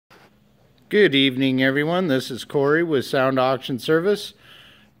Good evening, everyone. This is Corey with Sound Auction Service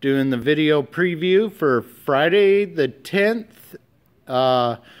doing the video preview for Friday the 10th.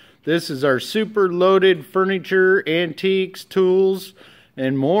 This is our super loaded furniture, antiques, tools,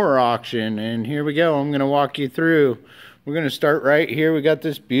 and more auction. And here we go. I'm going to walk you through. We're going to start right here. We got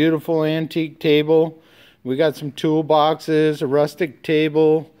this beautiful antique table. We got some toolboxes, a rustic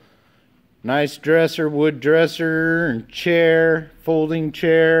table, nice dresser, wood dresser, and chair, folding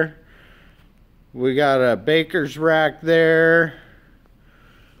chair. We got a baker's rack there.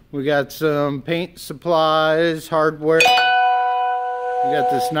 We got some paint supplies, hardware. We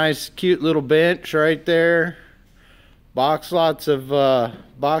got this nice cute little bench right there. Lots of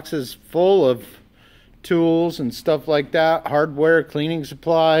boxes full of tools and stuff like that. Hardware, cleaning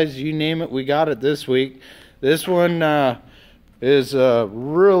supplies, you name it, we got it this week. This one is a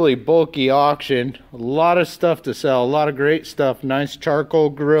really bulky auction. A lot of stuff to sell, a lot of great stuff. Nice charcoal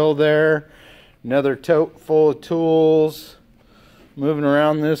grill there. Another tote full of tools. Moving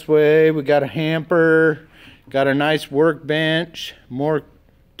around this way, we got a hamper, got a nice workbench, more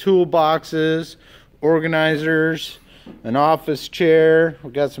toolboxes, organizers, an office chair.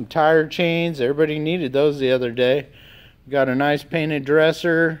 We got some tire chains. Everybody needed those the other day. We got a nice painted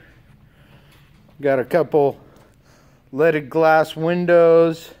dresser. Got a couple leaded glass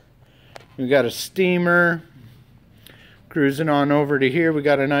windows. We got a steamer. Cruising on over to here, we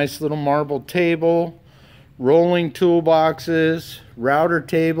got a nice little marble table, rolling toolboxes, router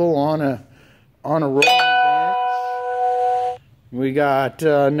table on a rolling bench. We got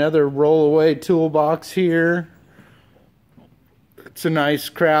another roll-away toolbox here. It's a nice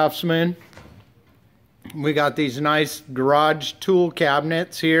Craftsman. We got these nice garage tool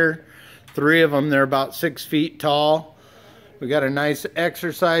cabinets here. 3 of them, they're about 6 feet tall. We got a nice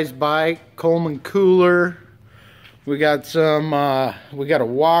exercise bike, Coleman cooler. We got some, we got a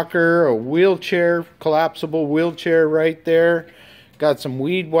walker, a wheelchair, collapsible wheelchair right there. Got some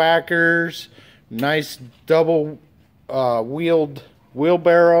weed whackers, nice double wheeled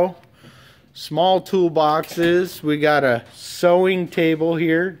wheelbarrow. Small toolboxes. We got a sewing table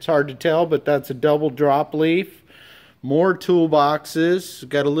here. It's hard to tell, but that's a double drop leaf. More toolboxes.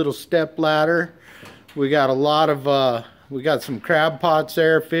 Got a little step ladder. We got a lot of, we got some crab pots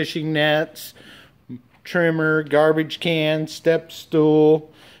there, fishing nets, trimmer, garbage can, step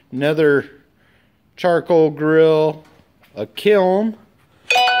stool, another charcoal grill, a kiln.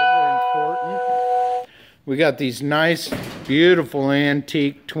 Very important. We got these nice, beautiful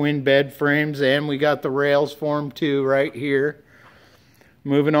antique twin bed frames, and we got the rails for them too right here.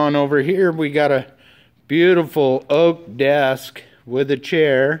 Moving on over here, we got a beautiful oak desk with a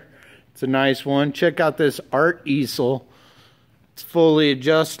chair. It's a nice one. Check out this art easel. It's fully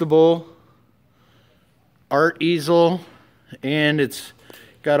adjustable. Art easel, and it's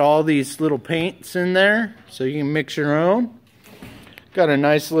got all these little paints in there so you can mix your own. Got a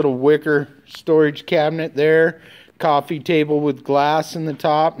nice little wicker storage cabinet there. Coffee table with glass in the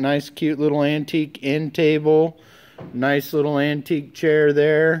top. Nice cute little antique end table. Nice little antique chair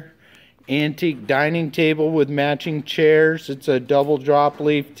there. Antique dining table with matching chairs. It's a double drop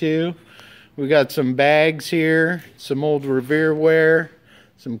leaf too. We got some bags here, some old Revereware,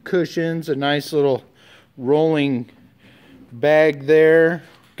 some cushions, a nice little rolling bag there.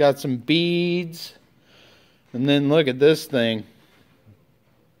 Got some beads. And then look at this thing.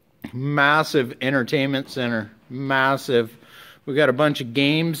 Massive entertainment center. Massive. We got a bunch of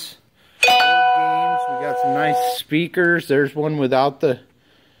games. We got some nice speakers. There's one without the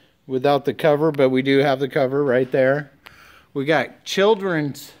cover, but we do have the cover right there. We got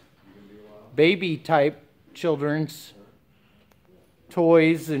children's, baby type children's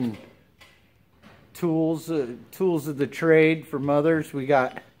toys and tools of the trade for mothers. We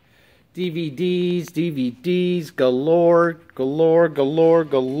got DVDs galore.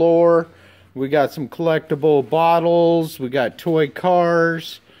 We got some collectible bottles. We got toy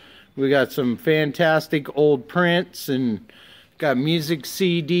cars. We got some fantastic old prints, and got music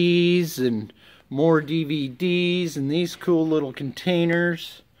CDs and more DVDs, and these cool little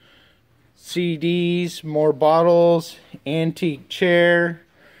containers. CDs, more bottles, antique chair.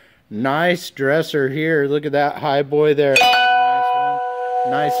 Nice dresser here. Look at that Highboy there. Nice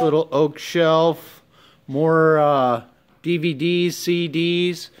one. Nice little oak shelf. More DVDs,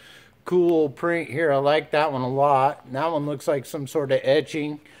 CDs. Cool print here. I like that one a lot. That one looks like some sort of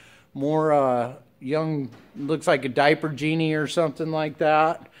etching. More young, looks like a diaper genie or something like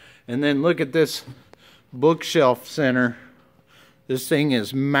that. And then look at this bookshelf center. This thing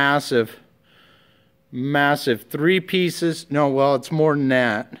is massive. Massive. 3 pieces. No, well, it's more than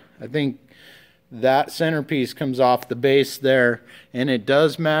that. I think that centerpiece comes off the base there, and it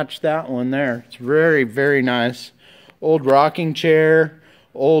does match that one there. It's very, very nice. Old rocking chair,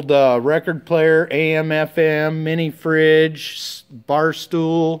 old record player, AM, FM, mini fridge, bar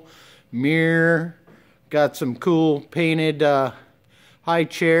stool, mirror. Got some cool painted high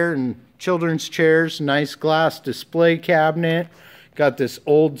chair and children's chairs. Nice glass display cabinet. Got this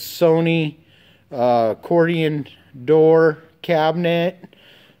old Sony accordion door cabinet.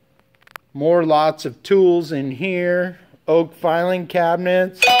 More lots of tools in here. Oak filing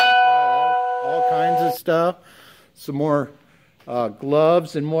cabinets. All kinds of stuff. Some more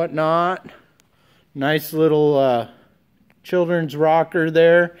gloves and whatnot. Nice little children's rocker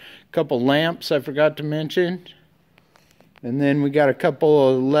there. Couple lamps I forgot to mention. And then we got a couple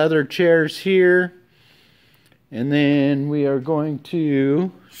of leather chairs here. And then we are going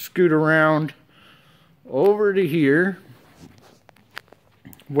to scoot around over to here,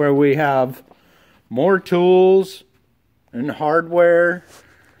 where we have more tools and hardware.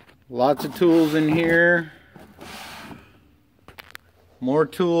 Lots of tools in here. More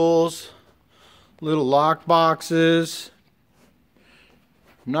tools. Little lock boxes.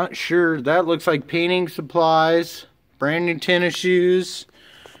 I'm not sure. That looks like painting supplies. Brand new tennis shoes.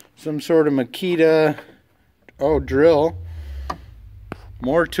 Some sort of Makita drill.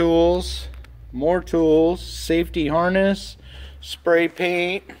 More tools. More tools. Safety harness. Spray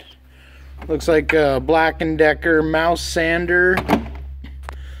paint. Looks like a Black & Decker mouse sander.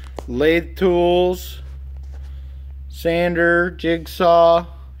 Lathe tools. Sander, jigsaw,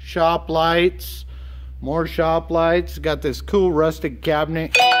 shop lights. More shop lights. Got this cool rustic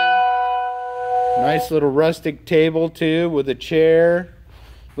cabinet. Nice little rustic table too with a chair.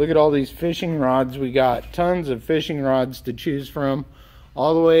 Look at all these fishing rods we got. Tons of fishing rods to choose from.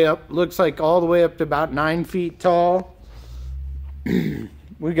 All the way up, looks like all the way up to about 9 feet tall.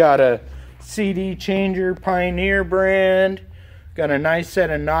 We got a CD changer, Pioneer brand. Got a nice set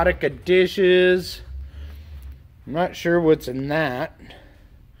of Nautica dishes. I'm not sure what's in that.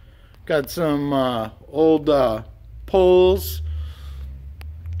 Got some old poles.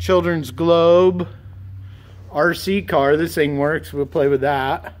 Children's globe. RC car. This thing works. We'll play with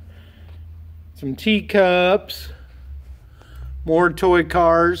that. Some teacups. More toy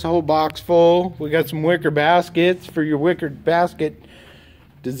cars, a whole box full. We got some wicker baskets for your wicker basket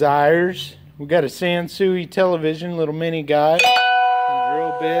desires. We got a Sansui television, little mini guy. Some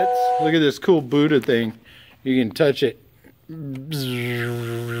drill bits. Look at this cool Buddha thing. You can touch it. It's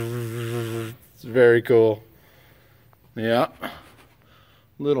very cool. Yeah.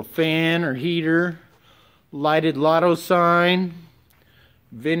 Little fan or heater. Lighted lotto sign.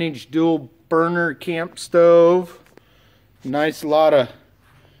 Vintage dual burner camp stove. Nice lot of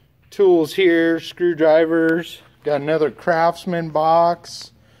tools here, screwdrivers. Got another Craftsman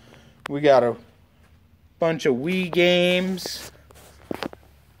box. We got a bunch of Wii games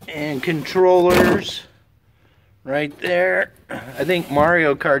and controllers right there. I think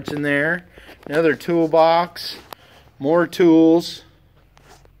Mario Kart's in there. Another toolbox. More tools.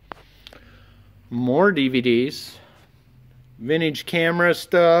 More DVDs. Vintage camera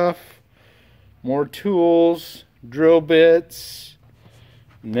stuff. More tools. Drill bits,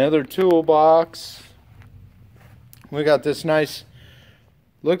 another toolbox. We got this nice,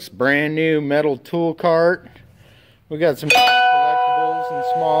 looks brand new metal tool cart. We got some collectibles and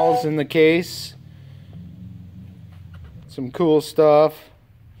smalls in the case. Some cool stuff.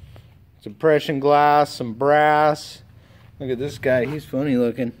 Some Prussian glass, some brass. Look at this guy, he's funny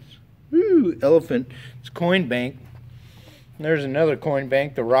looking. Woo, elephant. It's a coin bank. There's another coin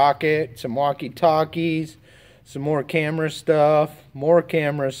bank, the rocket, some walkie-talkies. Some more camera stuff. More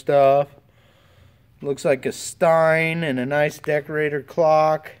camera stuff. Looks like a Stein and a nice decorator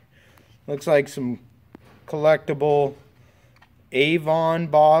clock. Looks like some collectible Avon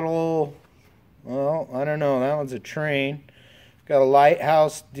bottle. Well, I don't know. That one's a train. Got a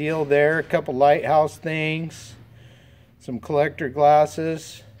lighthouse deal there. A couple lighthouse things. Some collector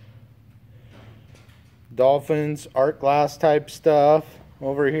glasses. Dolphins, art glass type stuff.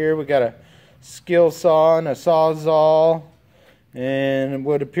 Over here we got a skill saw and a sawzall and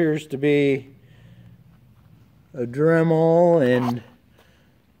what appears to be a Dremel and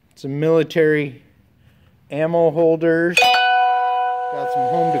some military ammo holders. Got some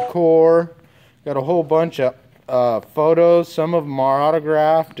home decor. Got a whole bunch of photos. Some of them are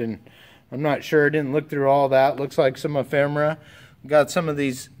autographed and I'm not sure. I didn't look through all that. Looks like some ephemera. Got some of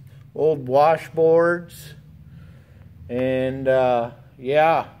these old washboards and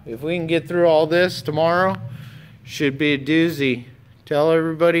yeah, if we can get through all this tomorrow, should be a doozy. Tell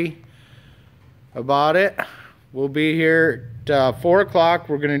everybody about it. We'll be here 4 o'clock,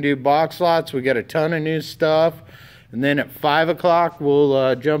 we're going to do box lots. We got a ton of new stuff. And then at 5 o'clock,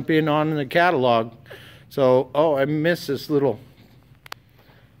 we'll jump in on the catalog. So, oh, I missed this little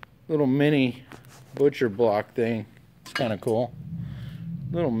mini butcher block thing. It's kind of cool.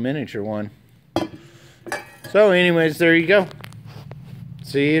 Little miniature one. So anyways, there you go.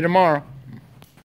 See you tomorrow.